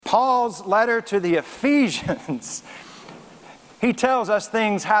Paul's letter to the Ephesians, he tells us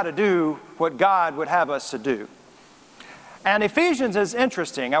things how to do what God would have us to do. And Ephesians is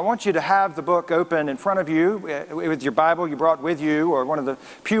interesting. I want you to have the book open in front of you with your Bible you brought with you, or one of the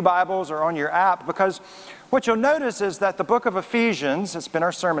Pew Bibles, or on your app, because what you'll notice is that the book of Ephesians, it's been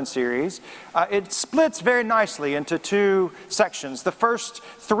our sermon series, it splits very nicely into two sections. The first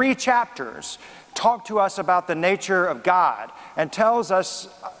 3 chapters talk to us about the nature of God and tells us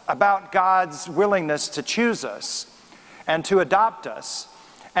about God's willingness to choose us and to adopt us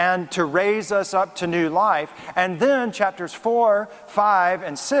and to raise us up to new life. And then chapters 4, 5,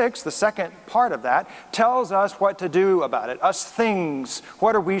 and 6, the second part of that, tells us what to do about it. Us things,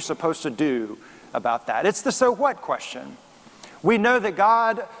 what are we supposed to do about that? It's the so what question. We know that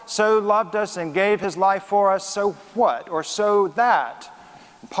God so loved us and gave His life for us, so what? Or so that?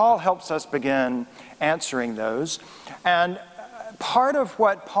 Paul helps us begin answering those. And part of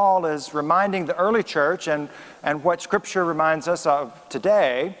what Paul is reminding the early church and what Scripture reminds us of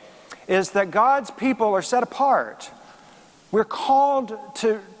today is that God's people are set apart. We're called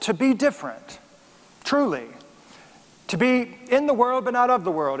to be different, truly. To be in the world but not of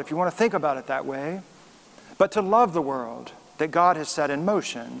the world, if you want to think about it that way. But to love the world that God has set in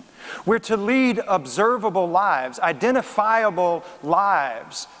motion. We're to lead observable lives, identifiable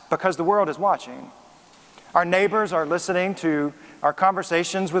lives, because the world is watching. Our neighbors are listening to our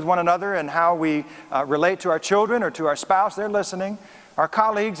conversations with one another and how we relate to our children or to our spouse. They're listening. Our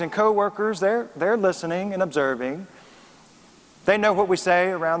colleagues and co-workers, they're listening and observing. They know what we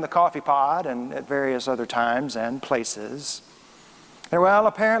say around the coffee pot and at various other times and places. And well,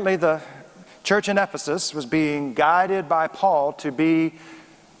 apparently the church in Ephesus was being guided by Paul to be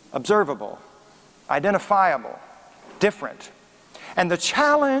observable, identifiable, different. And the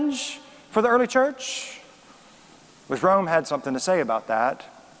challenge for the early church was Rome had something to say about that.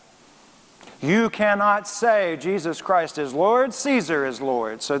 You cannot say Jesus Christ is Lord, Caesar is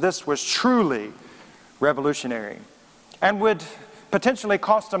Lord. So this was truly revolutionary and would potentially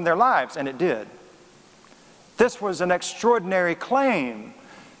cost them their lives, and it did. This was an extraordinary claim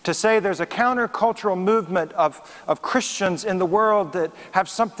to say there's a countercultural movement of Christians in the world that have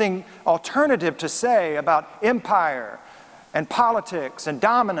something alternative to say about empire and politics and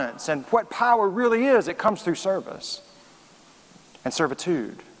dominance and what power really is. It comes through service and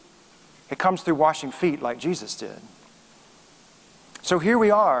servitude. It comes through washing feet like Jesus did. So here we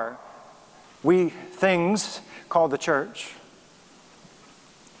are, we things called the church,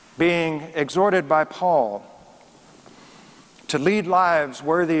 being exhorted by Paul to lead lives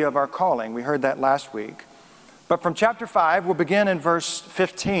worthy of our calling. We heard that last week. But from chapter 5, we'll begin in verse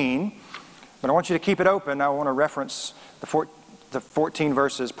 15. But I want you to keep it open. I want to reference the 14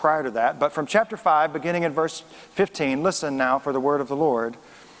 verses prior to that. But from chapter 5, beginning in verse 15, listen now for the word of the Lord.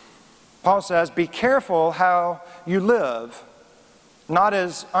 Paul says, "Be careful how you live, not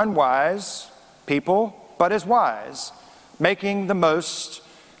as unwise people, but as wise, making the most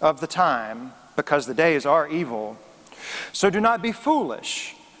of the time, because the days are evil. So do not be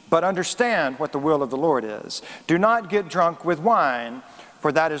foolish, but understand what the will of the Lord is. Do not get drunk with wine,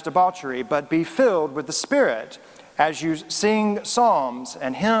 for that is debauchery, but be filled with the Spirit, as you sing psalms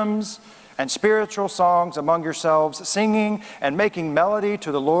and hymns and spiritual songs among yourselves, singing and making melody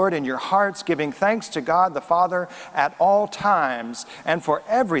to the Lord in your hearts, giving thanks to God the Father at all times and for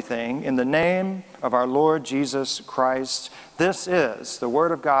everything in the name of our Lord Jesus Christ." This is the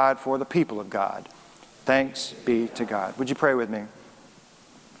word of God for the people of God. Thanks be to God. Would you pray with me?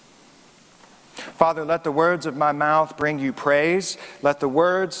 Father, let the words of my mouth bring you praise. Let the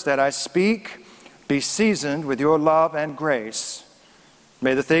words that I speak be seasoned with your love and grace.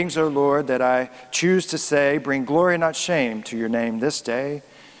 May the things, O Lord, that I choose to say bring glory, not shame, to your name this day.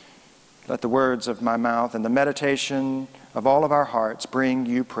 Let the words of my mouth and the meditation of all of our hearts bring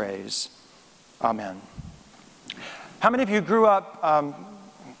you praise. Amen. How many of you grew up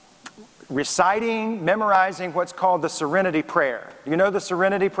reciting, memorizing what's called the Serenity Prayer? You know the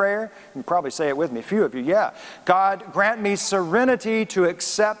Serenity Prayer? You can probably say it with me. A few of you, yeah. God, grant me serenity to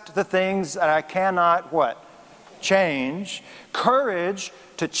accept the things that I cannot, what? Change. Courage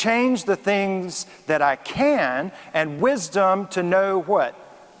to change the things that I can, and wisdom to know what?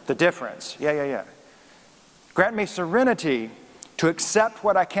 The difference. Yeah. Grant me serenity to accept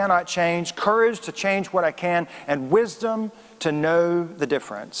what I cannot change, courage to change what I can, and wisdom to know the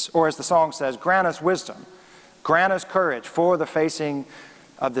difference. Or as the song says, grant us wisdom, grant us courage for the facing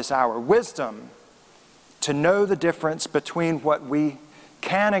of this hour. Wisdom to know the difference between what we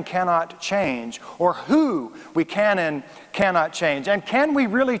can and cannot change, or who we can and cannot change. And can we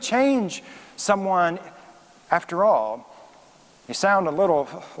really change someone after all? They sound a little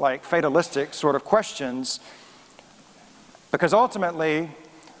like fatalistic sort of questions, because ultimately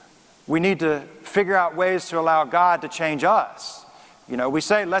we need to figure out ways to allow God to change us. You know, we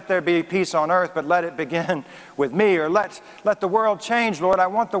say, let there be peace on earth, but let it begin with me. Or let the world change, Lord. I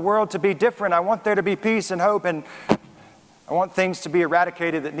want the world to be different. I want there to be peace and hope, and I want things to be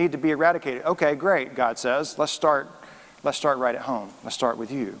eradicated that need to be eradicated. Okay, great, God says. Let's start right at home. Let's start with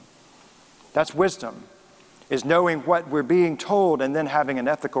you. That's wisdom, is knowing what we're being told and then having an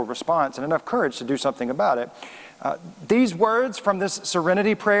ethical response and enough courage to do something about it. These words from this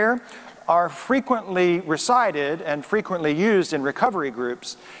serenity prayer are frequently recited and frequently used in recovery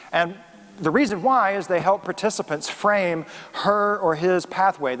groups. And the reason why is they help participants frame her or his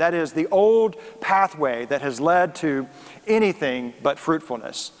pathway. That is, the old pathway that has led to anything but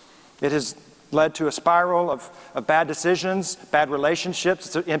fruitfulness. It has led to a spiral of bad decisions, bad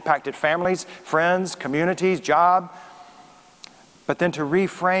relationships. It's impacted families, friends, communities, job. But then to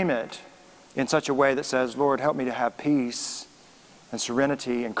reframe it in such a way that says, Lord, help me to have peace and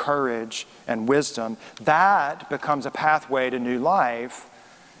serenity and courage and wisdom, that becomes a pathway to new life.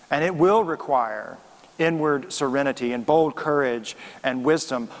 And it will require inward serenity and bold courage and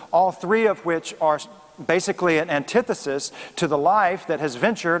wisdom, all three of which are basically an antithesis to the life that has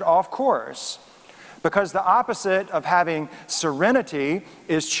ventured off course. Because the opposite of having serenity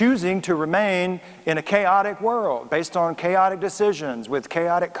is choosing to remain in a chaotic world based on chaotic decisions with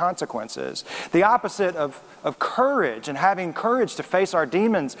chaotic consequences. The opposite of courage and having courage to face our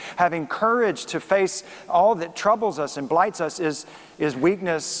demons, having courage to face all that troubles us and blights us is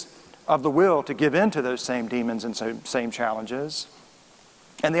weakness of the will to give in to those same demons and same challenges.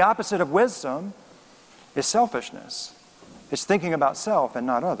 And the opposite of wisdom is selfishness. It's thinking about self and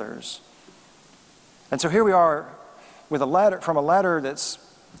not others. And so here we are with a letter that's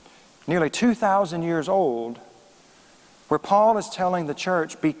nearly 2,000 years old, where Paul is telling the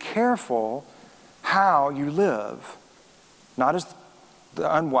church, be careful how you live. Not as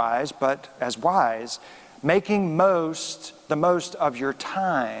the unwise, but as wise, making the most of your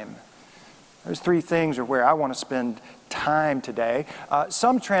time. Those three things are where I want to spend time today.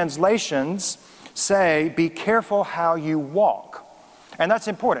 Some translations say, be careful how you walk. And that's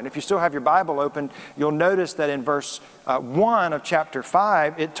important. If you still have your Bible open, you'll notice that in verse 1 of chapter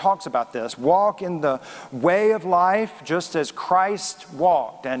 5, it talks about this. Walk in the way of life just as Christ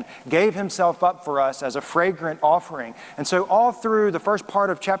walked and gave himself up for us as a fragrant offering. And so all through the first part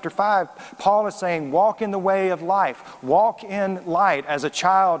of chapter 5, Paul is saying, walk in the way of life. Walk in light as a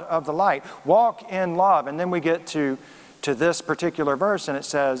child of the light. Walk in love. And then we get to this particular verse, and it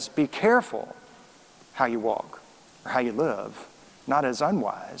says, be careful how you walk or how you live. Not as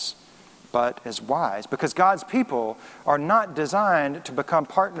unwise, but as wise. Because God's people are not designed to become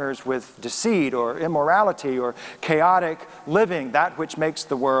partners with deceit or immorality or chaotic living, that which makes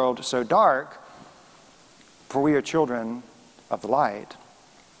the world so dark, for we are children of the light.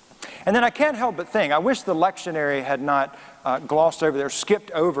 And then I can't help but think, I wish the lectionary had not glossed over there,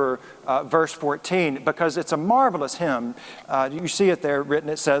 skipped over verse 14, because it's a marvelous hymn. You see it there written.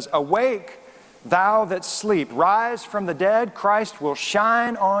 It says, awake, thou that sleep, rise from the dead, Christ will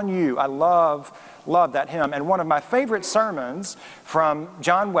shine on you. I love that hymn. And one of my favorite sermons from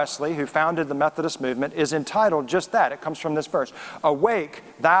John Wesley, who founded the Methodist movement, is entitled just that. It comes from this verse. Awake,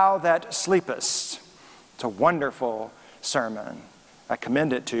 thou that sleepest. It's a wonderful sermon. I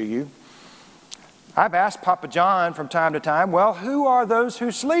commend it to you. I've asked Papa John from time to time, well, who are those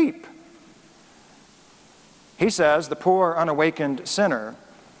who sleep? He says, the poor unawakened sinner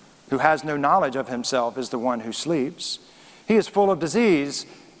who has no knowledge of himself is the one who sleeps. He is full of disease.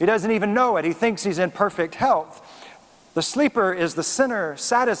 He doesn't even know it. He thinks he's in perfect health. The sleeper is the sinner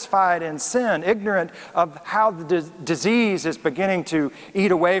satisfied in sin, ignorant of how the disease is beginning to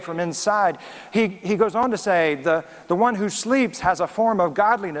eat away from inside. He goes on to say, the one who sleeps has a form of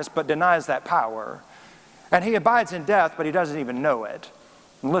godliness but denies that power. And he abides in death, but he doesn't even know it.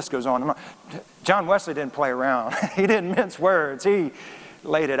 And the list goes on and on. John Wesley didn't play around. He didn't mince words. He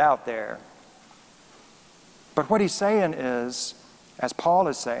laid it out there. But what he's saying is, as Paul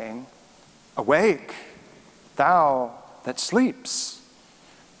is saying, awake, thou that sleeps.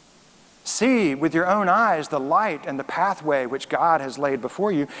 See with your own eyes the light and the pathway which God has laid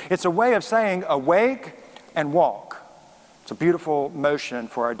before you. It's a way of saying awake and walk. It's a beautiful motion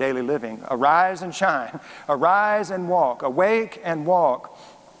for our daily living. Arise and shine. Arise and walk. Awake and walk.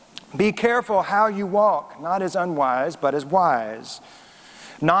 Be careful how you walk, not as unwise, but as wise.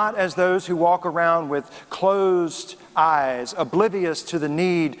 Not as those who walk around with closed eyes, oblivious to the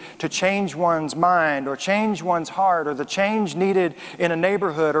need to change one's mind or change one's heart or the change needed in a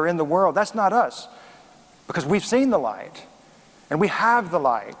neighborhood or in the world. That's not us, because we've seen the light. And we have the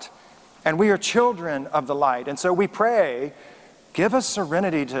light. And we are children of the light. And so we pray, give us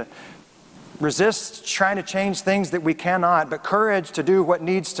serenity to resist trying to change things that we cannot, but courage to do what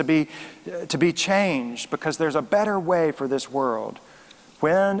needs to be changed, because there's a better way for this world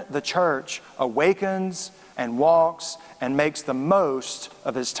when the church awakens and walks and makes the most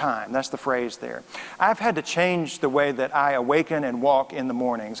of his time. That's the phrase there. I've had to change the way that I awaken and walk in the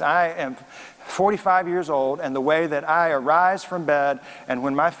mornings. I am 45 years old, and the way that I arise from bed and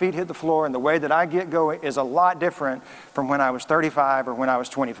when my feet hit the floor and the way that I get going is a lot different from when I was 35 or when I was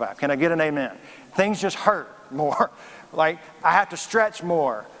 25. Can I get an amen? Things just hurt more. Like, I have to stretch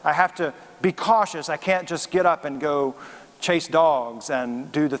more. I have to be cautious. I can't just get up and go chase dogs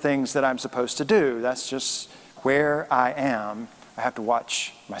and do the things that I'm supposed to do. That's just where I am. I have to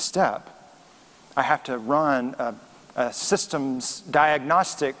watch my step. I have to run a systems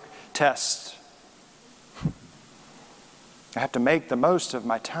diagnostic test. I have to make the most of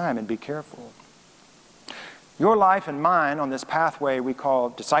my time and be careful. Your life and mine on this pathway we call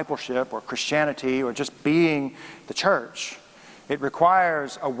discipleship or Christianity or just being the church, it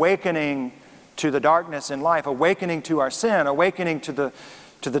requires awakening to the darkness in life, awakening to our sin, awakening to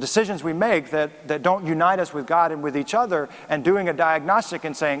the decisions we make that don't unite us with God and with each other, and doing a diagnostic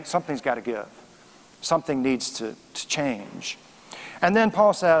and saying something's got to give. Something needs to change. And then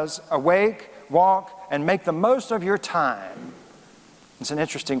Paul says, awake, walk, and make the most of your time. It's an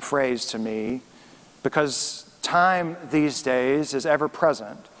interesting phrase to me because time these days is ever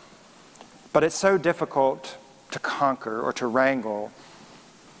present, but it's so difficult to conquer or to wrangle.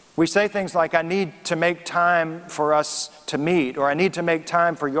 We say things like, I need to make time for us to meet, or I need to make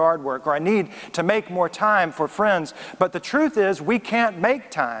time for yard work, or I need to make more time for friends. But the truth is, we can't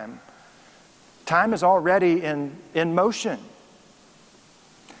make time. Time is already in motion.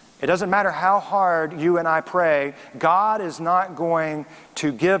 It doesn't matter how hard you and I pray, God is not going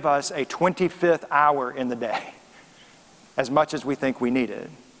to give us a 25th hour in the day as much as we think we need it.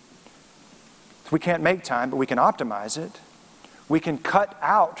 We can't make time, but we can optimize it. We can cut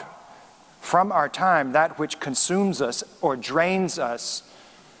out from our time that which consumes us or drains us.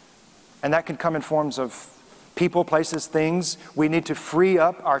 And that can come in forms of people, places, things. We need to free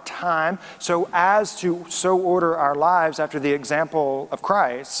up our time so as to so order our lives after the example of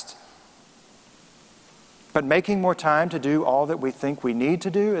Christ. But making more time to do all that we think we need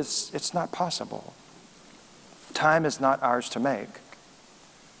to do, it's not possible. Time is not ours to make.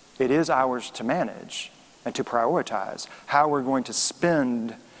 It is ours to manage and to prioritize how we're going to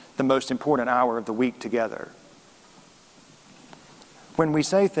spend the most important hour of the week together. When we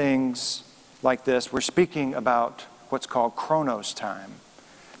say things like this, we're speaking about what's called chronos time.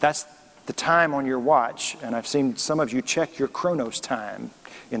 That's the time on your watch, and I've seen some of you check your chronos time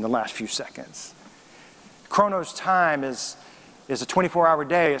in the last few seconds. Chronos time is a 24-hour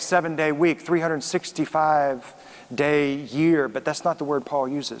day, a 7-day week, 365-day year, but that's not the word Paul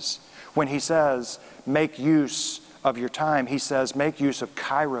uses. When he says, make use of your time, he says, make use of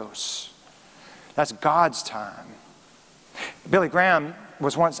kairos. That's God's time. Billy Graham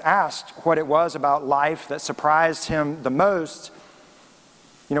was once asked what it was about life that surprised him the most.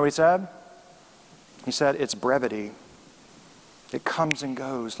 You know what he said? He said, it's brevity. It comes and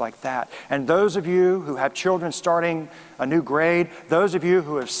goes like that. And those of you who have children starting a new grade, those of you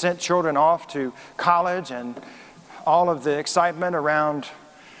who have sent children off to college and all of the excitement around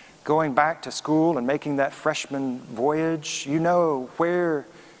going back to school and making that freshman voyage, you know, where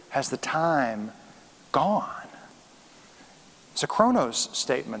has the time gone? It's a chronos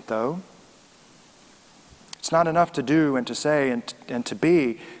statement, though. It's not enough to do and to say and to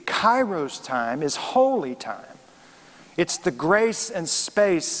be. Kairos time is holy time. It's the grace and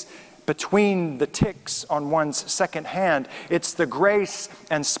space between the ticks on one's second hand. It's the grace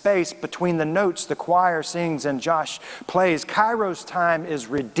and space between the notes the choir sings and Josh plays. Kairos time is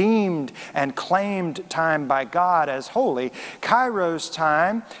redeemed and claimed time by God as holy. Kairos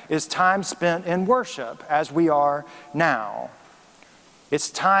time is time spent in worship, as we are now. It's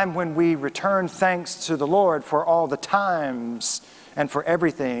time when we return thanks to the Lord for all the times and for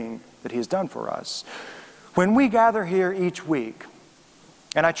everything that He has done for us. When we gather here each week,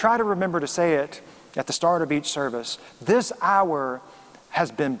 and I try to remember to say it at the start of each service, this hour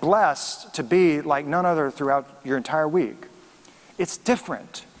has been blessed to be like none other throughout your entire week. It's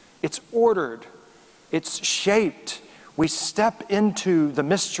different. It's ordered. It's shaped. We step into the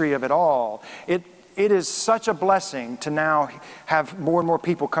mystery of it all. It is such a blessing to now have more and more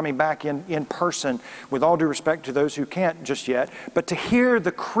people coming back in person, with all due respect to those who can't just yet, but to hear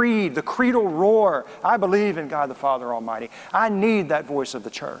the creed, the creedal roar, I believe in God the Father Almighty. I need that voice of the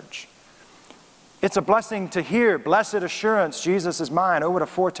church. It's a blessing to hear, blessed assurance, Jesus is mine. Oh, what a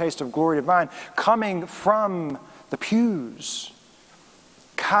foretaste of glory divine, coming from the pews.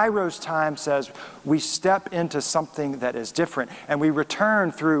 Kairos time says we step into something that is different, and we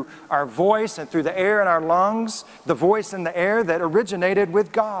return through our voice and through the air in our lungs, the voice in the air that originated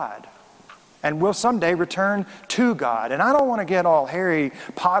with God. And we'll someday return to God. And I don't want to get all Harry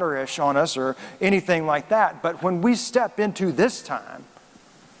Potterish on us or anything like that, but when we step into this time,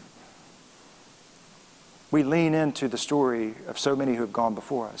 we lean into the story of so many who have gone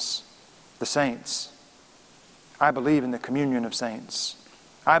before us, the saints. I believe in the communion of saints.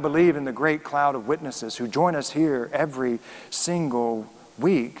 I believe in the great cloud of witnesses who join us here every single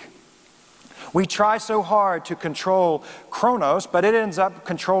week. We try so hard to control Chronos, but it ends up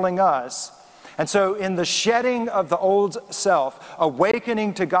controlling us. And so in the shedding of the old self,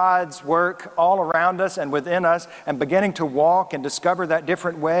 awakening to God's work all around us and within us, and beginning to walk and discover that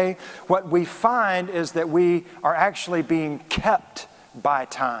different way, what we find is that we are actually being kept by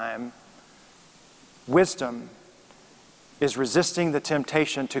time. Wisdom is resisting the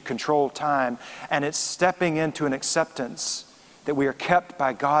temptation to control time, and it's stepping into an acceptance that we are kept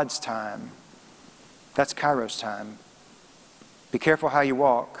by God's time. That's Kairos time. Be careful how you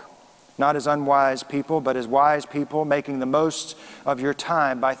walk. Not as unwise people, but as wise people, making the most of your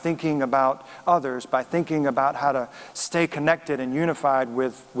time by thinking about others, by thinking about how to stay connected and unified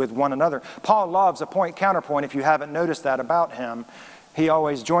with one another. Paul loves a point-counterpoint, if you haven't noticed that about him. He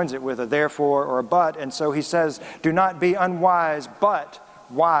always joins it with a therefore or a but, and so he says, do not be unwise, but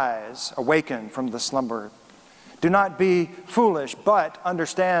wise, awaken from the slumber. Do not be foolish, but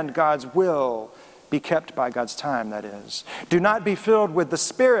understand God's will. Be kept by God's time, that is. Do not be filled with the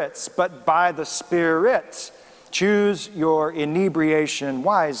spirits, but by the Spirit. Choose your inebriation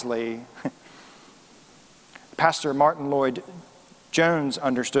wisely. Pastor Martin Lloyd-Jones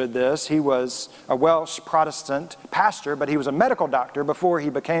understood this. He was a Welsh Protestant pastor, but he was a medical doctor before he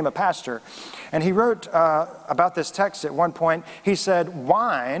became a pastor. And he wrote about this text at one point. He said,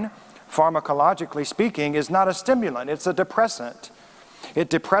 wine, pharmacologically speaking, is not a stimulant, it's a depressant.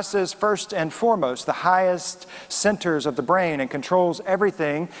 It depresses first and foremost the highest centers of the brain and controls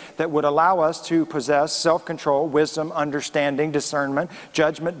everything that would allow us to possess self-control, wisdom, understanding, discernment,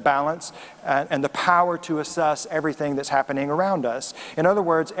 judgment, balance, and the power to assess everything that's happening around us. In other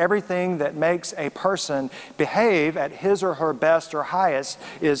words, everything that makes a person behave at his or her best or highest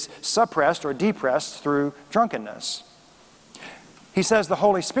is suppressed or depressed through drunkenness. He says the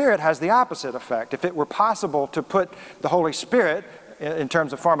Holy Spirit has the opposite effect. If it were possible to put the Holy Spirit in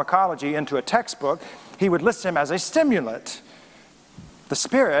terms of pharmacology into a textbook, he would list him as a stimulant. The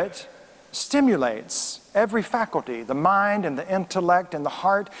Spirit stimulates every faculty, the mind and the intellect and the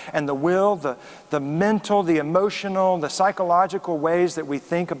heart and the will, the mental, the emotional, the psychological ways that we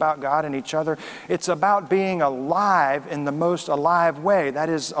think about God and each other. It's about being alive in the most alive way, that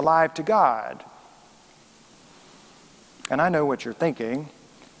is, alive to God. And I know what you're thinking.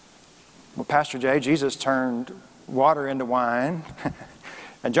 Well, Pastor Jay, Jesus turned water into wine.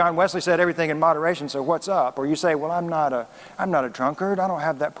 And John Wesley said everything in moderation, so what's up? Or you say, well, I'm not a drunkard, I don't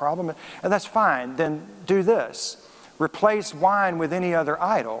have that problem. And that's fine. Then do this. Replace wine with any other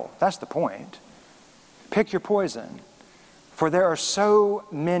idol. That's the point. Pick your poison. For there are so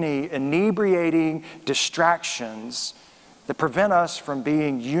many inebriating distractions that prevent us from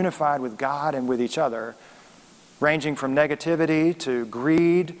being unified with God and with each other, ranging from negativity to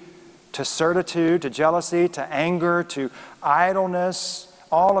greed, to certitude, to jealousy, to anger, to idleness.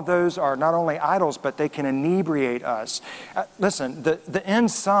 All of those are not only idols, but they can inebriate us. Listen, the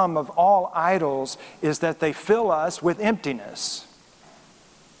end sum of all idols is that they fill us with emptiness.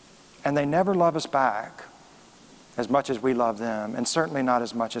 And they never love us back as much as we love them, and certainly not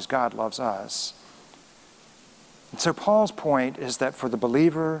as much as God loves us. And so Paul's point is that for the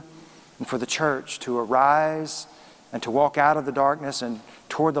believer and for the church to arise and to walk out of the darkness and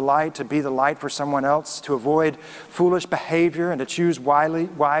toward the light, to be the light for someone else, to avoid foolish behavior and to choose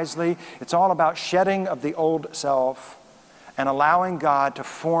wisely. It's all about shedding of the old self and allowing God to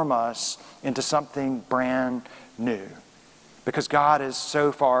form us into something brand new. Because God is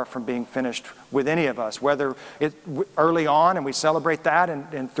so far from being finished with any of us, whether it early on and we celebrate that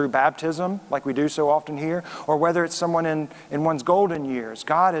and through baptism like we do so often here, or whether it's someone in one's golden years.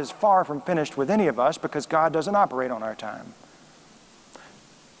 God is far from finished with any of us because God doesn't operate on our time.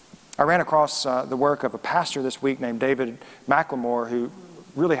 I ran across the work of a pastor this week named David McLemore, who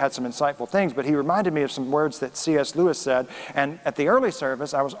really had some insightful things, but he reminded me of some words that C.S. Lewis said. And at the early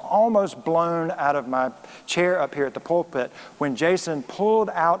service, I was almost blown out of my chair up here at the pulpit when Jason pulled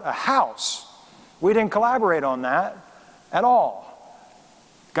out a house. We didn't collaborate on that at all.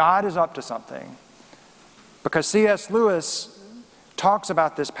 God is up to something. Because C.S. Lewis talks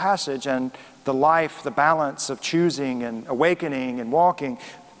about this passage and the life, the balance of choosing and awakening and walking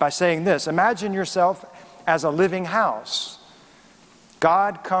by saying this: imagine yourself as a living house.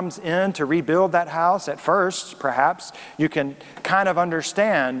 God comes in to rebuild that house. At first, perhaps, you can kind of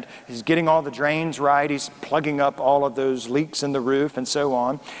understand He's getting all the drains right. He's plugging up all of those leaks in the roof and so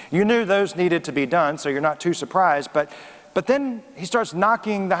on. You knew those needed to be done, so you're not too surprised. But then He starts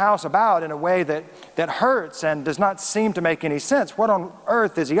knocking the house about in a way that hurts and does not seem to make any sense. What on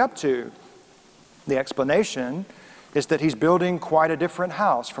earth is He up to? The explanation is that He's building quite a different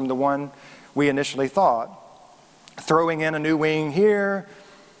house from the one we initially thought. Throwing in a new wing here,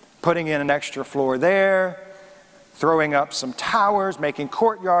 putting in an extra floor there, throwing up some towers, making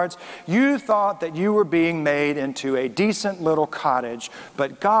courtyards. You thought that you were being made into a decent little cottage,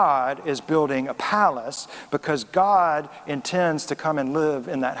 but God is building a palace because God intends to come and live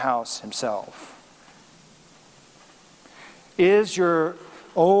in that house Himself. Is your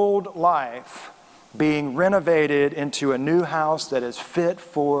old life being renovated into a new house that is fit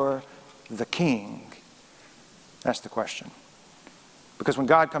for the King? That's the question. Because when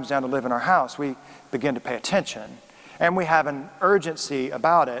God comes down to live in our house, we begin to pay attention. And we have an urgency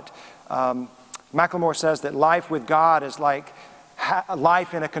about it. Macklemore says that life with God is like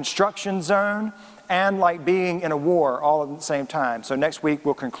life in a construction zone and like being in a war all at the same time. So next week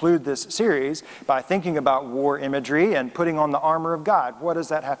we'll conclude this series by thinking about war imagery and putting on the armor of God. What does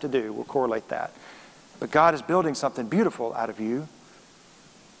that have to do? We'll correlate that. But God is building something beautiful out of you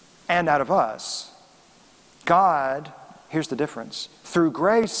and out of us. God, here's the difference, through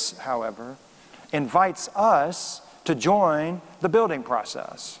grace, however, invites us to join the building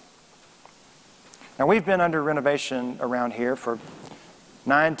process. Now, we've been under renovation around here for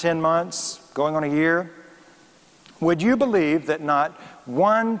 9-10 months, going on a year. Would you believe that not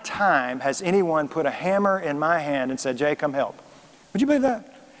one time has anyone put a hammer in my hand and said, "Jay, come help"? Would you believe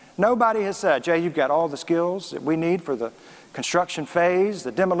that? Nobody has said, "Jay, you've got all the skills that we need for the construction phase,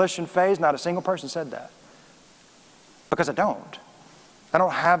 the demolition phase." Not a single person said that. Because I don't. I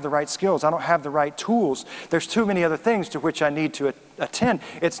don't have the right skills. I don't have the right tools. There's too many other things to which I need to attend.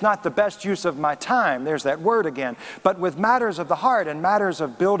 It's not the best use of my time. There's that word again. But with matters of the heart and matters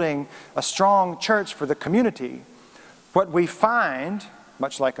of building a strong church for the community, what we find,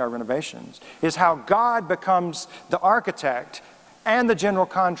 much like our renovations, is how God becomes the architect and the general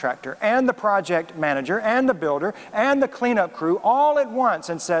contractor and the project manager and the builder and the cleanup crew all at once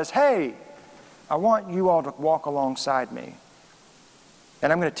and says, "Hey, I want you all to walk alongside me,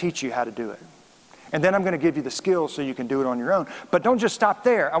 and I'm going to teach you how to do it. And then I'm going to give you the skills so you can do it on your own. But don't just stop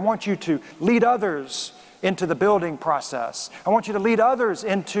there. I want you to lead others into the building process. I want you to lead others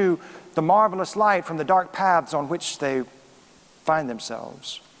into the marvelous light from the dark paths on which they find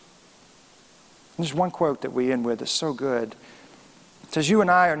themselves." And there's one quote that we end with that's so good. It says, "You and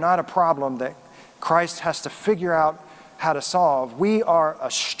I are not a problem that Christ has to figure out how to solve. We are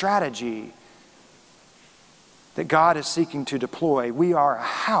a strategy that God is seeking to deploy. We are a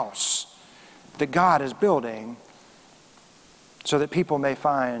house that God is building so that people may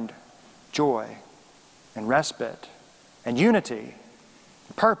find joy and respite and unity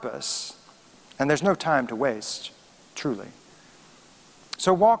and purpose. And there's no time to waste, truly."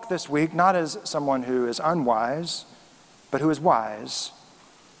 So walk this week not as someone who is unwise, but who is wise.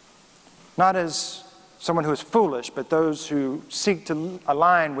 Not as someone who is foolish, but those who seek to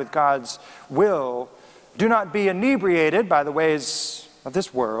align with God's will. Do not be inebriated by the ways of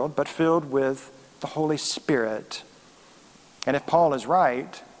this world, but filled with the Holy Spirit. And if Paul is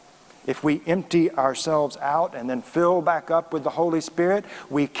right, if we empty ourselves out and then fill back up with the Holy Spirit,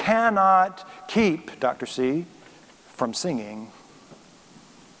 we cannot keep Dr. C from singing.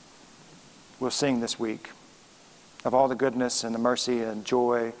 We'll sing this week of all the goodness and the mercy and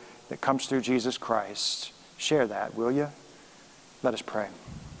joy that comes through Jesus Christ. Share that, will you? Let us pray.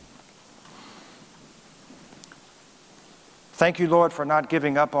 Thank you, Lord, for not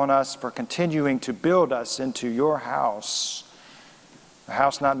giving up on us, for continuing to build us into your house, a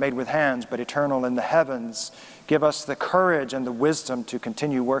house not made with hands, but eternal in the heavens. Give us the courage and the wisdom to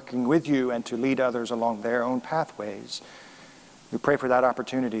continue working with you and to lead others along their own pathways. We pray for that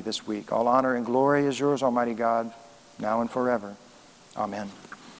opportunity this week. All honor and glory is yours, Almighty God, now and forever. Amen.